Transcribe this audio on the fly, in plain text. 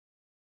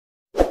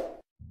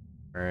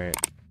Alright,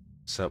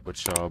 what's up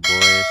with y'all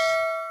boys?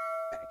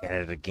 Back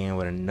at it again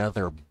with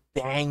another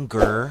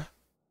banger.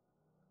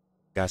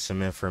 Got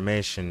some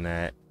information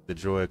that the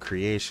Joy of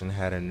Creation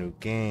had a new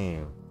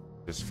game.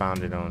 Just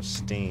found it on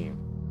Steam.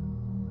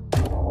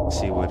 Let's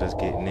see what it's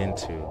getting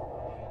into.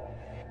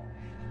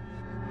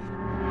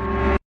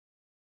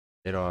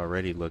 It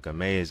already look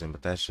amazing,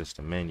 but that's just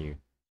a menu.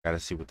 Gotta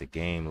see what the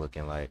game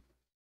looking like.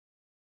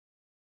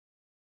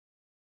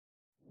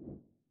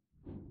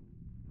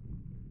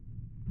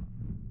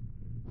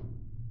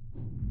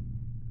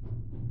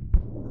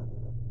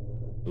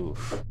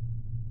 Oof.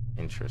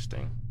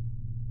 Interesting.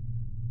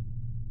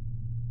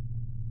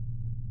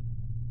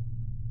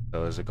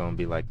 So is it gonna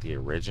be like the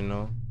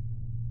original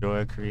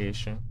Joy of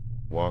Creation?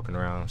 Walking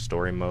around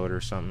story mode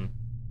or something?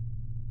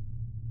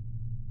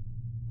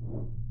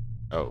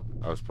 Oh,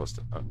 I was supposed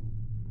to. Oh.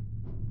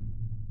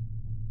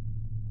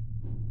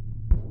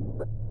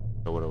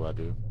 So what do I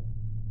do?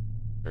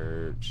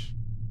 Urge.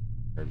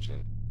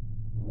 Urgent.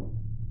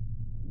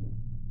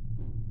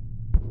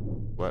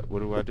 What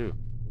do I do?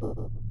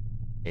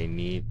 A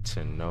need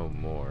to know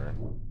more.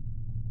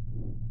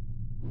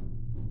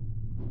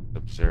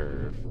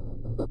 Observe.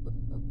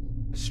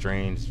 A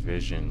strange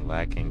vision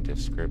lacking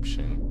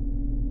description.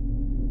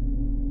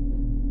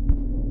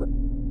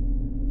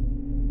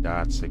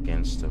 Dots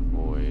against the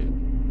void.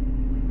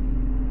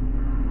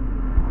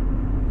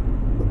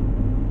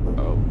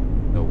 Oh,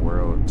 the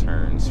world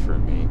turns for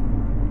me.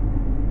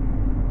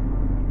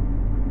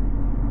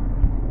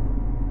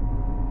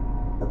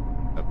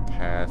 A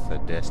path, a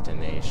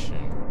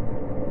destination.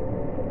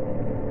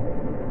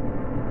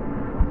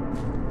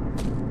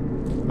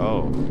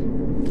 Oh,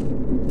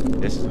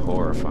 this is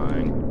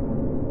horrifying.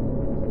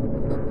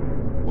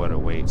 What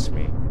awaits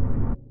me?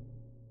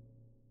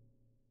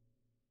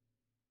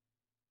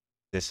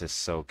 This is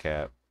so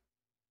cap.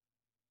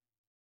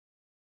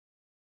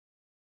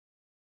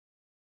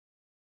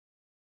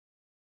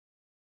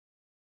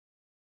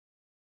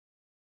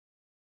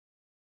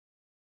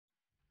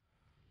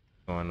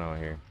 What's going on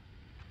here?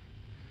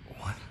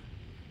 What?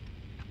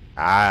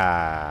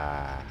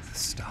 Ah,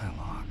 This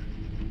dialogue.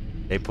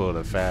 they pulled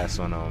a fast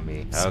one on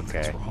me.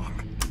 Something's Okay.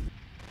 wrong.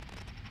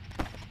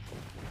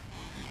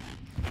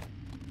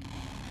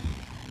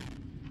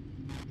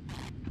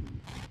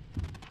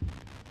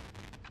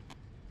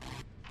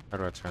 How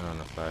do I turn on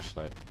the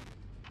flashlight?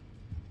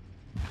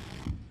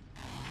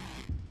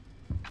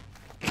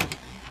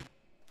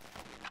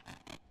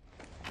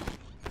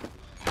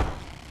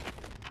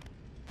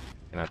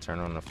 Can I turn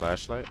on the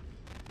flashlight?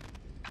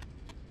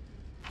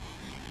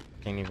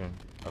 Can't even.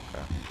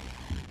 Okay.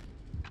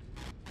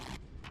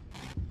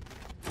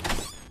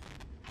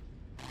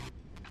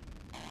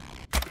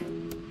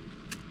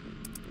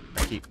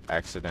 I keep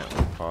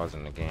accidentally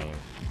pausing the game.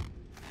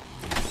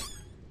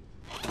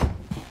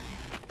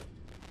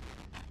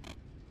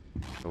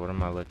 So what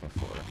am I looking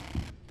for?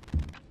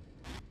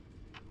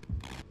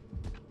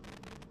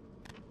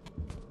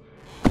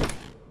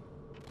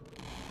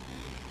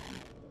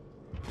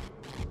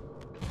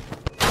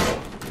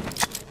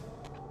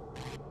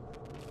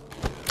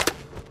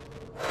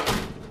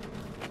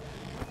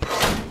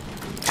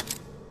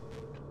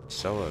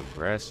 So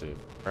aggressive,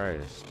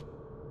 Christ.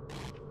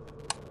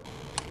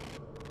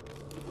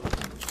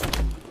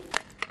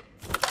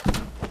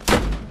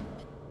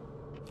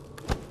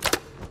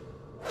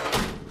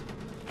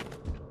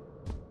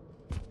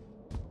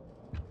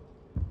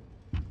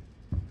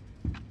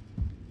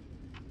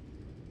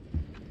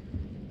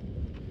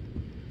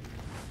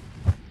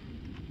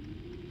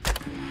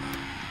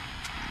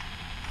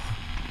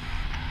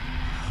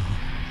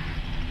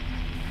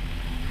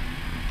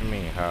 I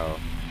mean, how?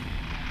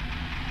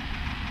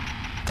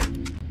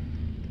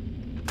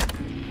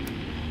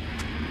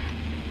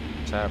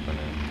 What's happening?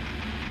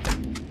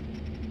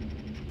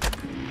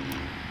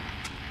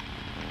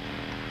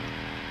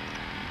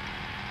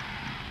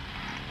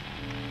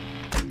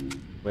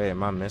 Wait,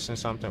 am I missing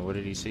something? What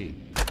did he see?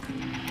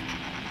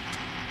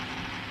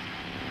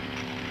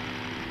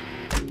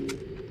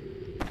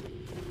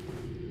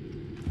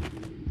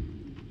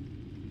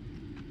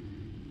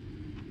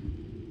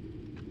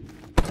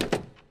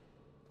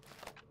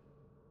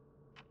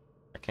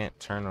 I can't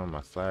turn on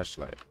my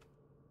flashlight.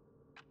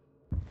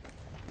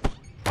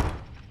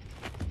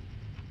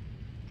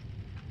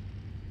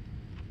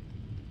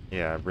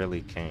 Yeah, I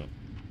really can't.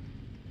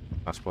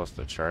 Am I supposed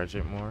to charge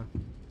it more?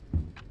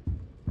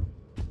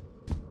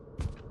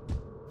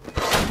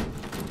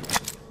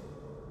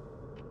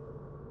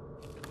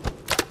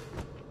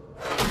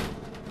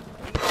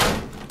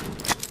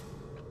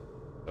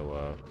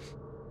 So,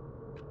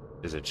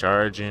 is it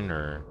charging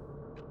or?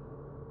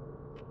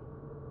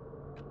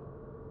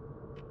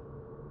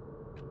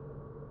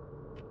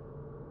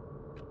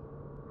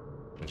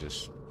 I'll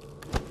just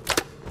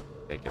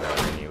take it out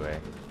anyway.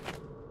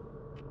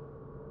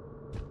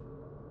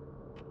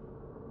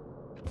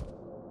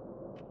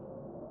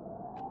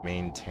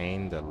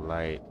 Maintain the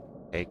light.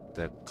 Make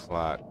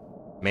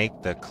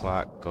the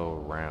clock go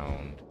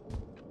round.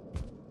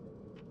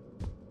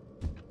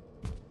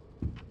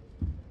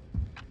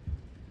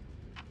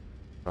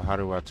 But how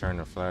do I turn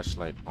the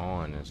flashlight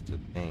on is the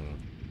thing.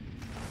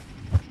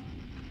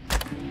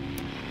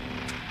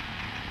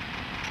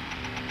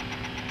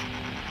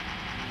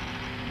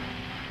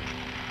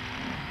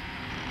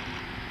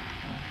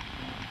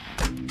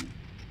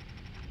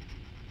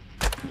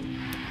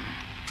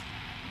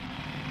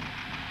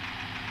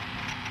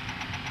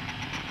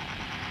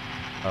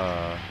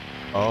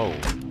 Oh.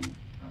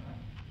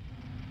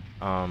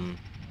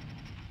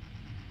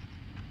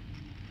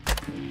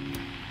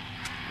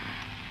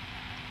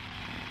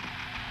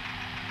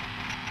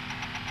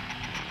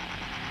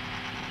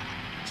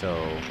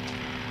 So,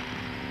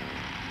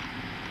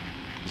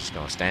 you're just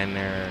gonna stand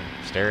there,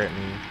 stare at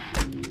me.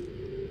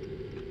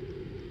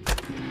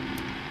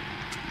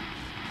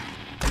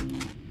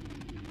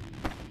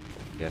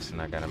 Guessing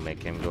I gotta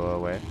make him go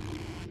away.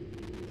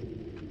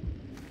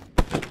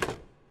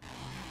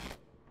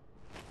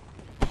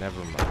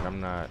 Never mind,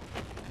 I'm not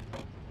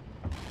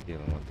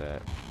dealing with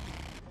that.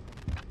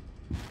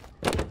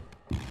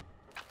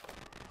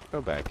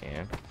 Go back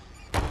in.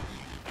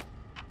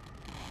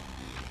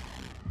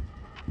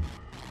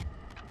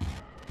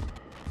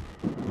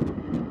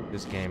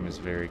 This game is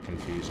very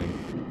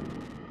confusing.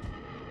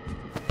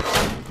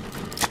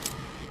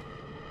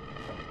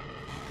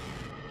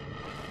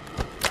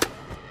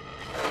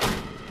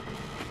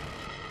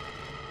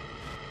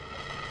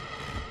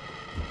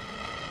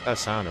 That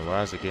sounded,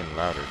 why is it getting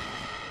louder?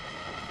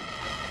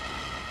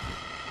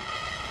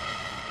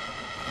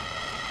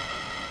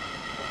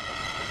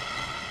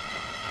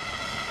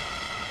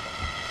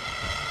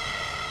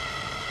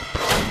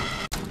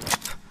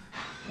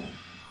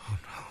 Oh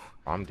no.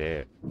 I'm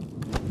dead.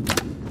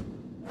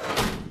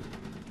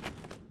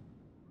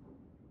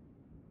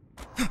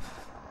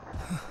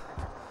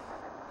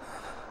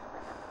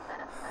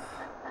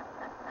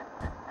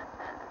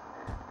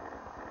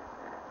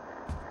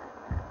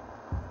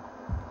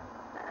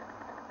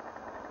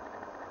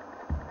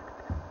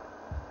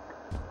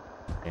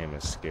 Game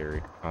is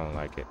scary. I don't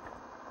like it.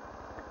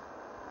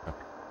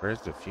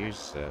 Where's the fuse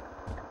set?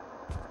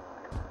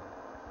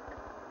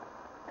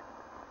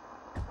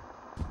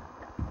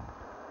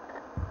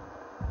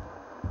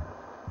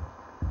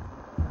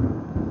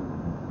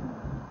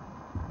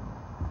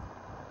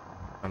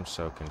 I'm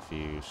so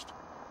confused.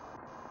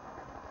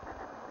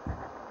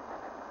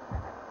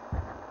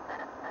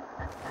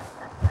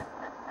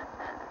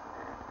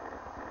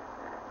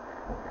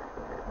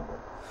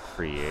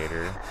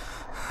 Creator.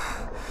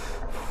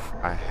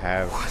 I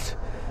have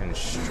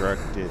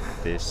constructed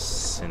this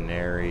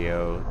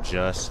scenario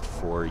just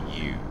for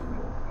you.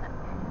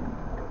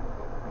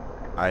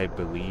 I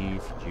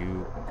believe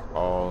you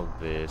call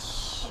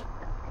this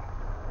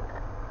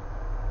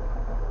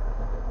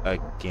a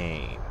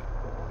game.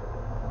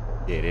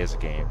 Yeah, it is a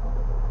game.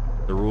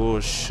 The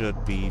rules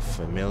should be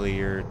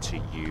familiar to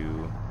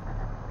you.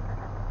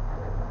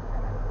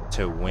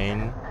 To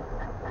win,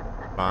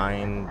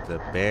 find the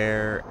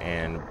bear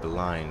and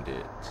blind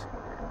it.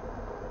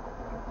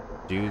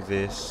 Do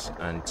this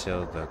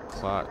until the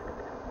clock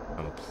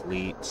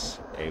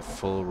completes a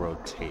full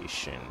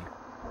rotation.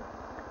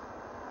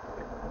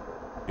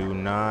 Do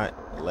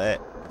not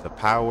let the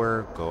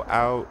power go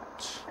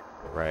out,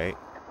 right?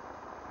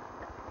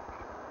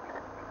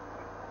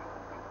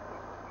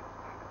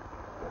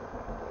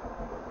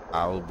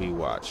 I'll be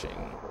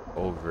watching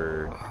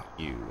over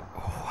you.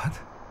 What?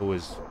 Who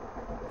is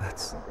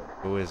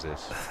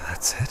this?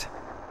 That's it?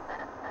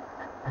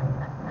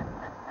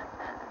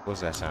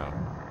 What's that sound?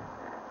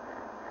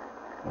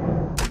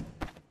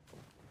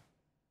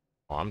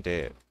 Oh, I'm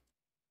dead.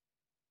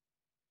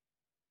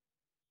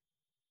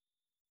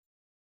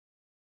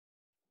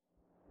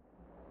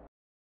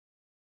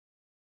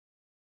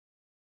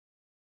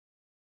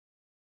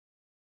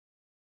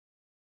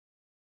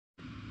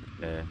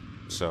 Yeah,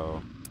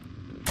 so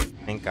I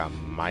think I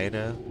might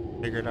have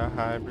figured out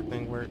how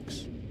everything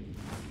works.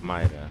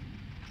 Might have.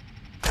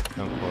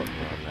 Don't quote me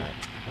on that.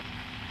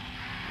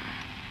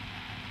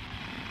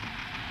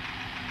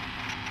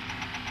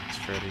 It's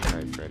Freddy.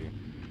 Hi, Freddy.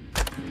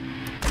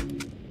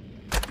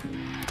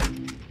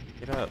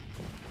 Get up.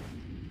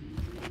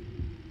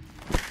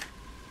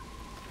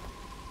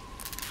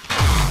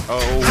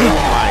 Oh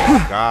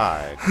my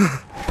god.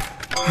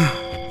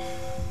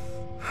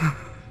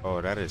 Oh,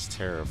 that is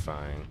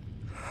terrifying.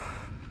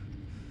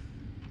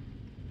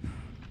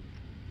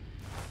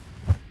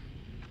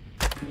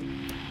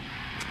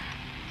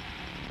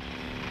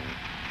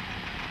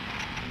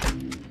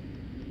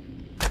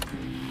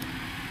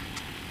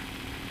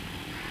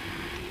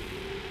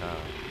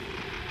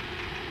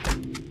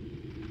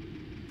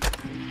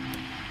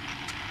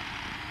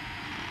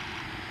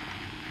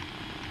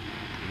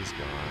 He's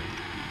gone.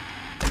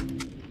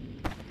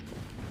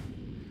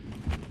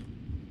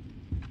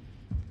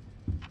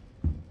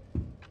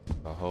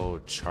 The whole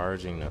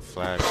charging the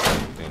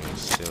flashlight thing is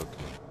still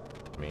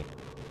confusing me.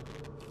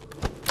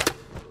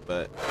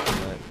 But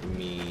let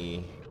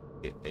me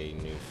get a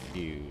new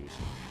fuse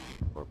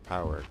before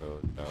power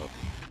goes out.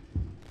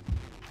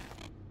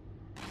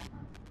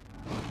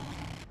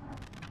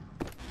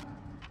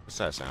 What's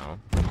that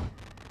sound?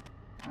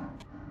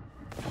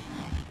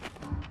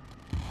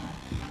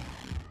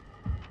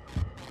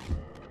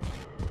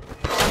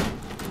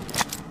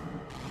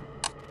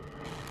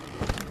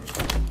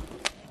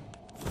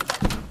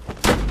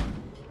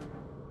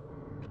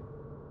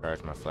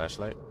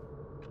 flashlight?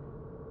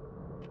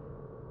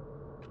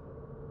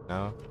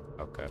 No?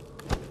 Okay.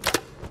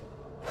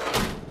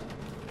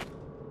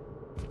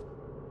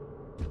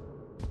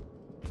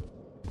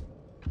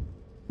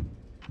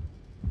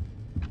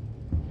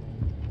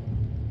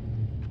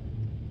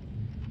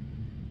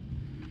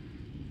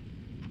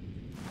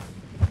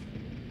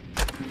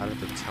 How did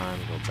the time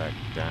go back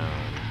down?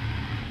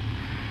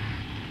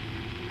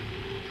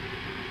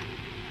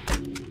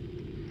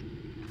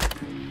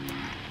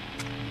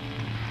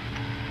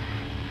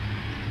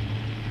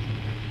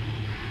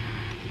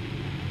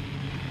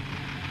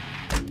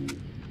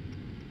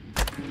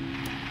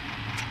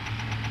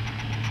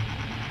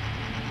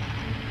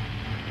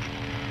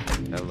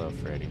 Hello,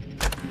 Freddy.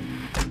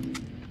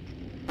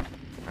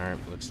 Alright,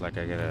 looks like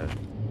I gotta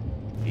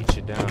beat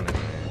you down in there.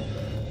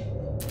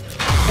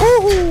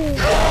 Woohoo!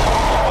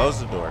 Close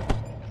the door.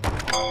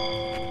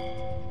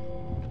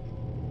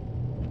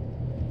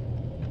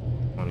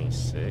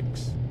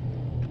 26.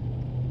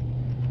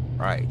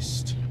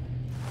 Christ.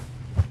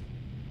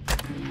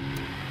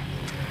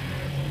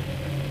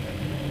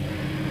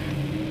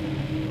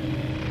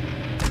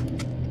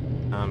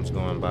 Time's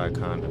going by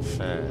kind of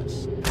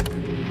fast.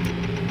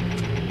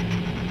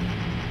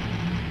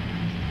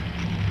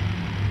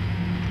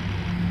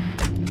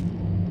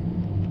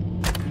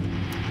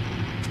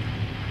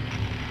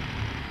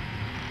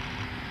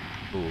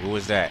 Ooh, who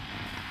is that?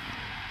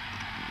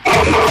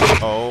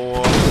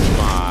 Oh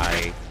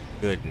my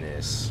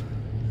goodness.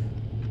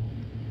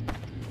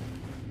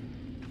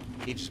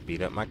 He just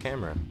beat up my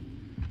camera.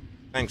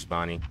 Thanks,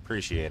 Bonnie.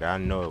 Appreciate it. I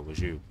know it was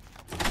you.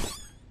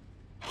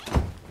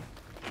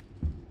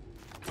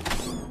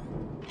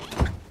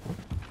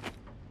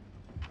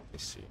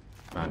 Let's see.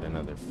 Find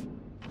another.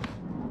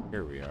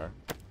 Here we are.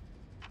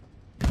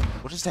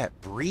 What is that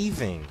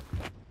breathing?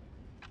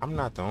 I'm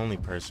not the only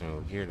person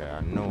who hear that.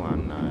 I know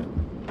I'm not.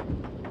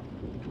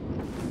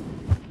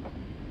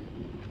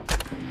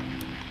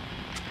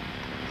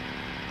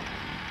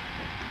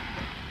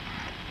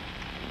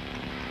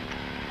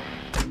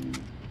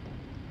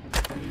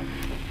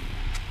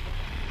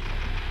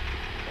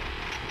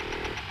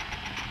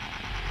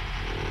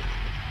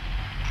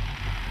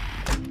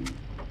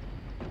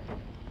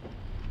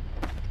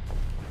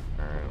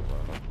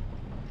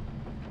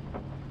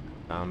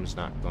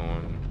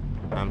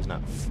 Time's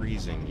not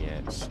freezing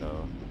yet,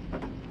 so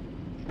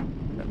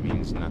that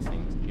means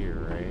nothing's here,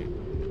 right?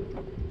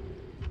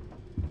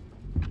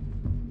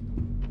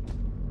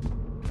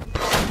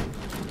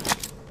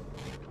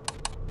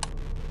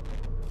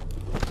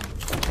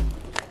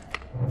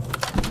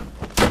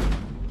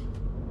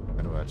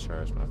 How do I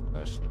charge my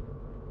flashlight?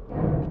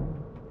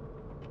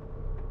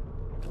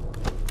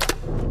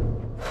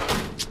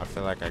 I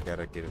feel like I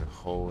gotta get a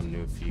whole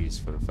new fuse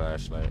for the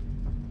flashlight.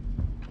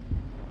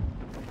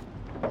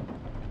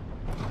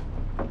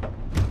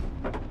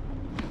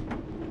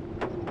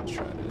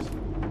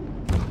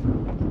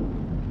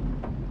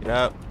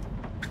 Up.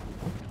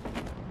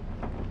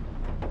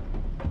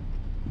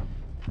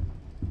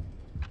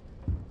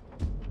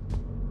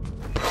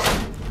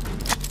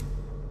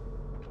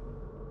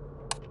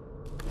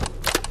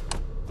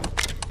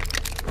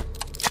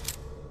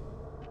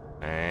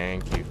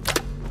 Thank you.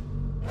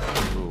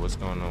 Ooh, what's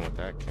going on with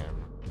that camera?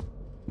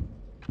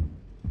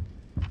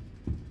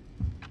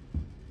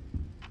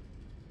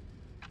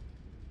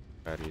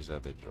 Got these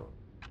other drawers.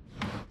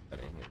 That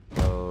ain't hit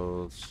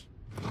clothes.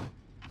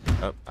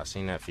 Oh, I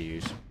seen that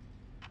fuse.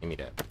 Give me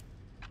that.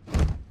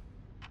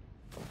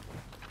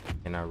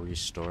 Can I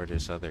restore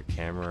this other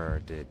camera, or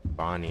did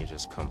Bonnie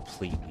just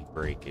completely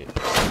break it?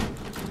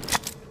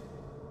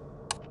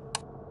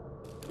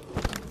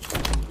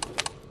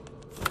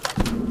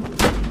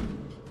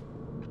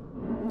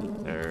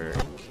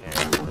 Third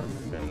camera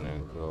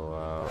finna go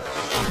out.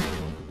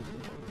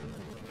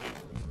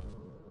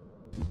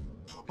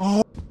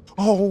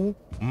 Oh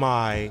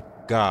my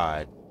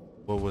God.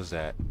 What was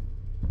that?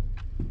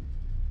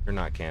 You're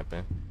not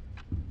camping.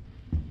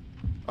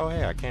 Oh,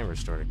 hey, I can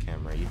restore the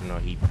camera, even though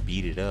he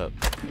beat it up.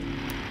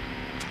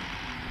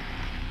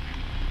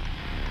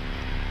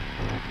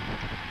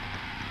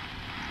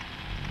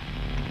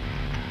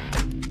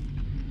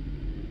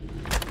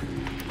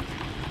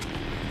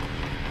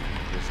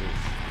 This is...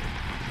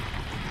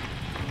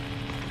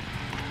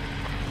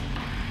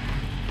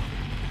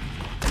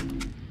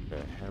 What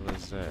the hell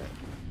is that?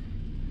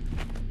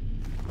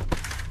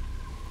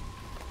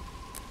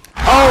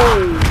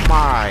 Oh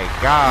my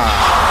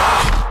God!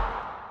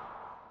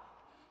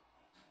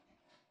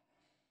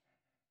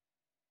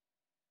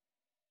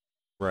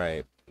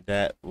 Right,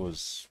 that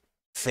was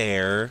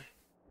fair.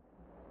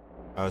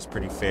 That was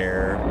pretty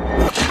fair.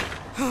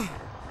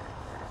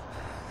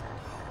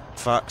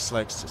 Fox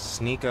likes to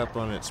sneak up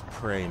on its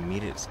prey,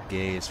 meet its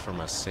gaze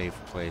from a safe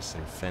place,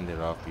 and fend it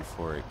off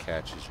before it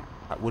catches you.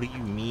 What do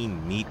you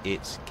mean, meet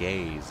its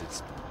gaze?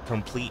 It's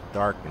complete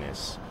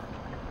darkness.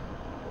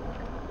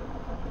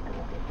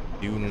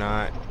 Do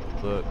not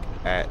look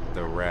at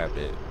the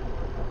rabbit.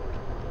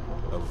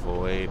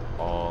 Avoid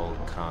all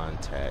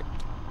contact.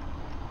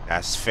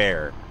 That's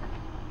fair.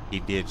 He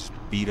did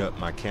beat up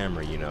my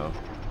camera, you know.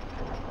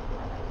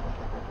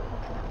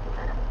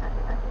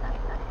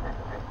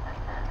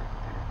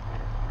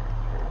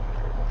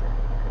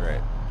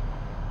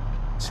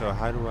 so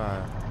how do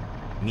I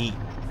meet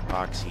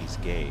Foxy's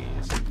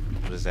gaze?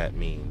 What does that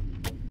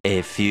mean?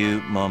 A few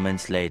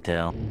moments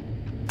later.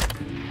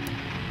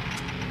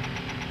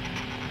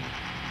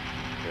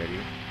 Ready?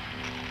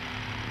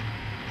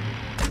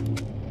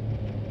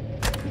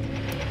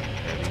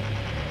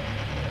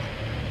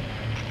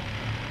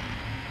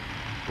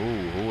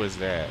 Ooh, who is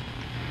that?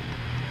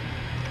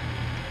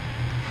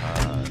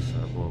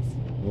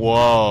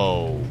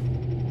 Whoa!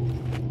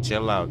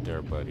 Chill out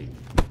there, buddy.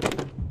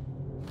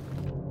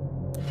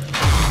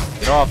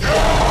 Get off!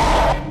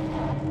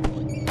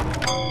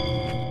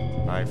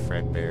 Bye,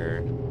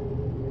 Fredbear.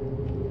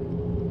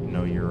 You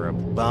know you're a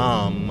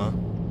bum.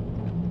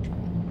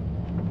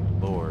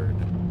 Lord.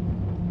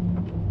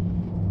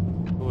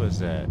 Who is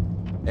that?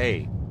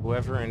 Hey,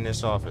 whoever in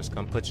this office,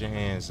 come put your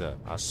hands up.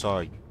 I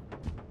saw you.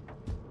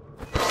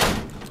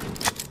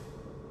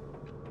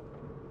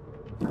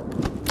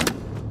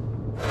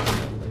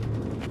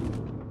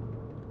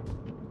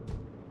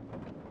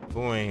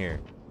 Who in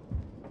here?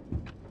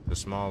 The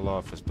small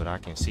office, but I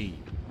can see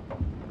you.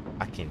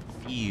 I can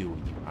feel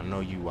you. I know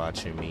you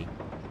watching me.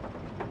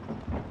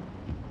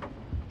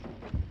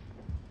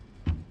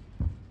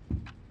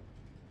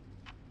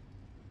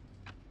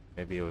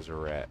 Maybe it was a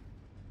rat.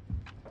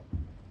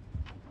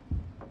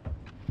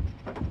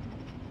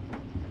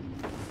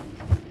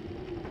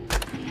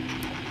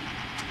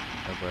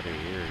 Nobody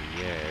here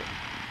yet.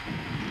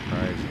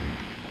 Surprising.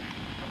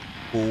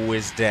 Who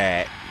is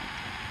that?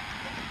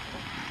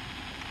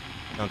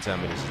 Don't tell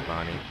me this is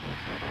Bonnie.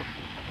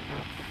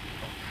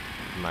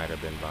 Might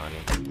have been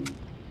Bonnie.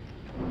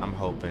 I'm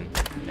hoping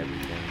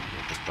everything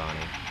is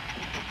Bonnie.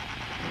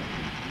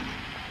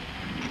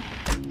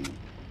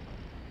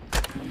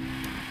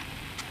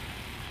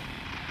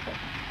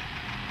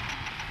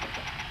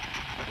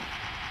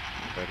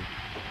 Freddy?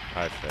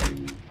 Hi,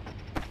 Freddy.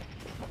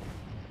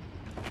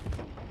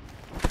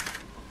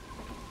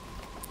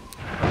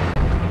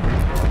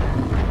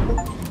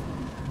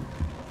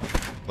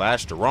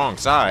 Flashed the wrong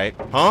side,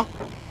 huh?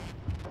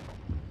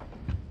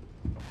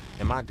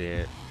 Am I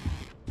dead?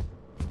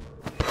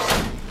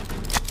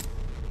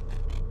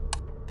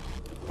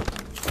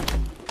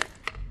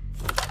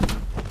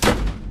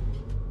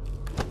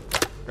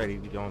 Freddy,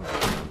 you don't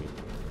kill me.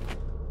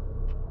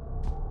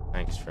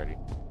 Thanks, Freddy.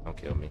 Don't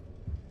kill me.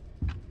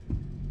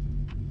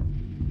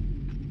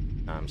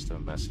 Nah, I'm still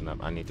messing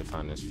up. I need to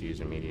find this fuse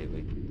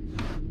immediately.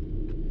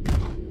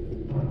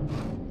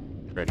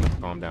 Freddy,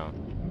 calm down.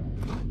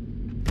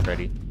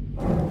 Freddy.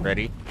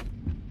 Freddy.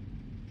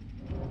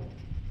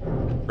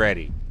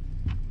 Freddy.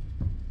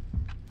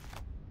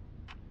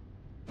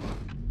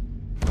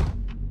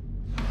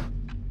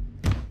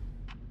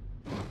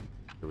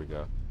 Here we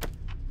go.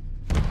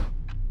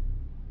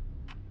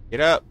 Get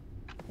up.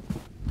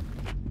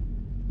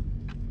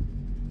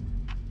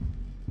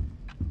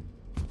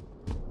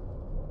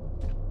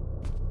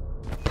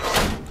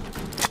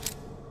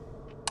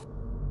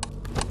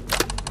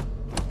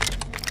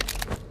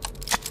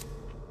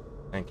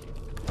 Thank you.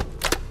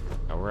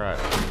 All right.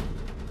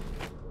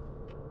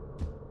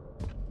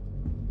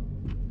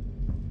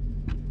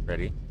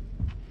 Ready?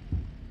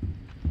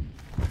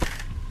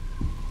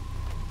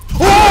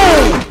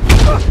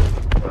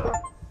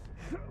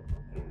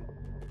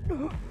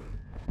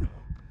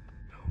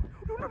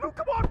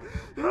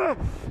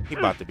 He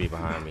about to be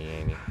behind me,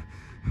 ain't he?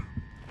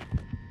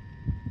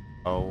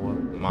 Oh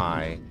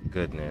my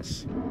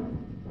goodness.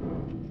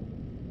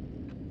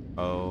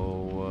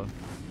 Oh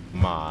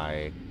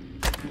my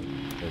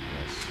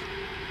goodness.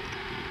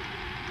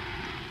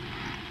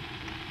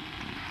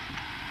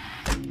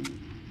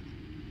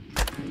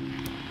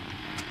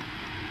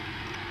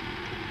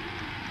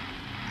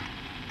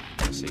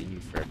 I see you,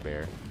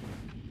 Fredbear.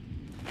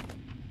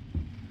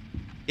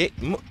 Get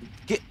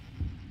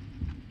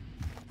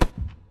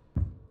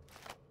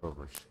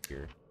over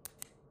here.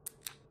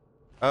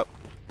 Oh,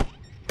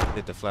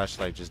 did the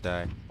flashlight just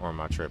die, or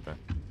am I tripping?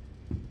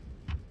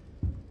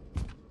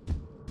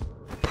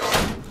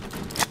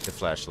 The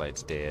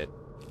flashlight's dead.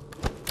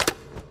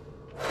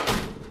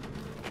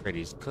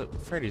 Freddy's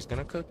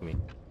gonna cook me.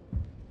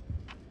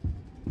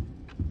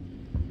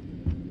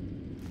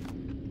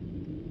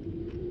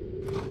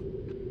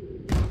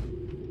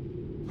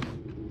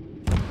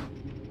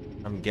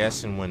 I'm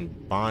guessing when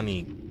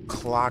Bonnie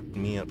clocked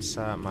me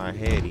upside my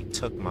head, he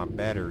took my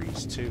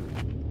batteries too.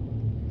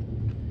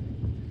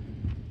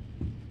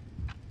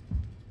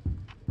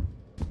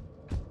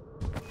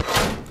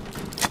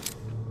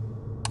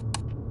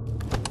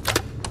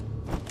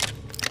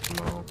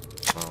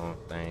 Oh,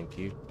 thank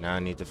you. Now I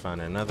need to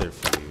find another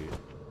fuse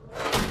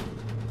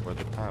for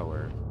the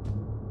power.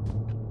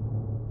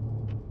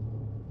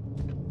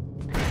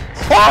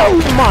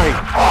 Oh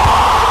my!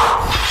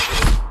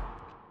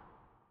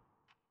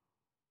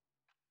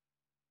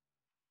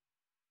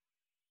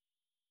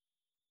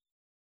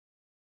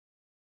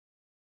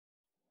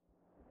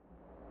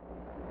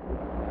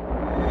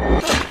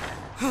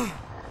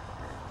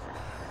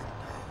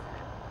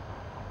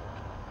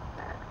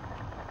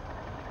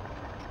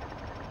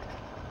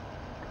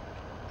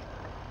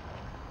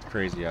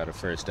 crazy how the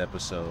first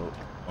episode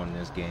on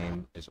this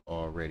game is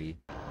already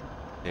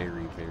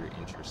very, very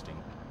interesting.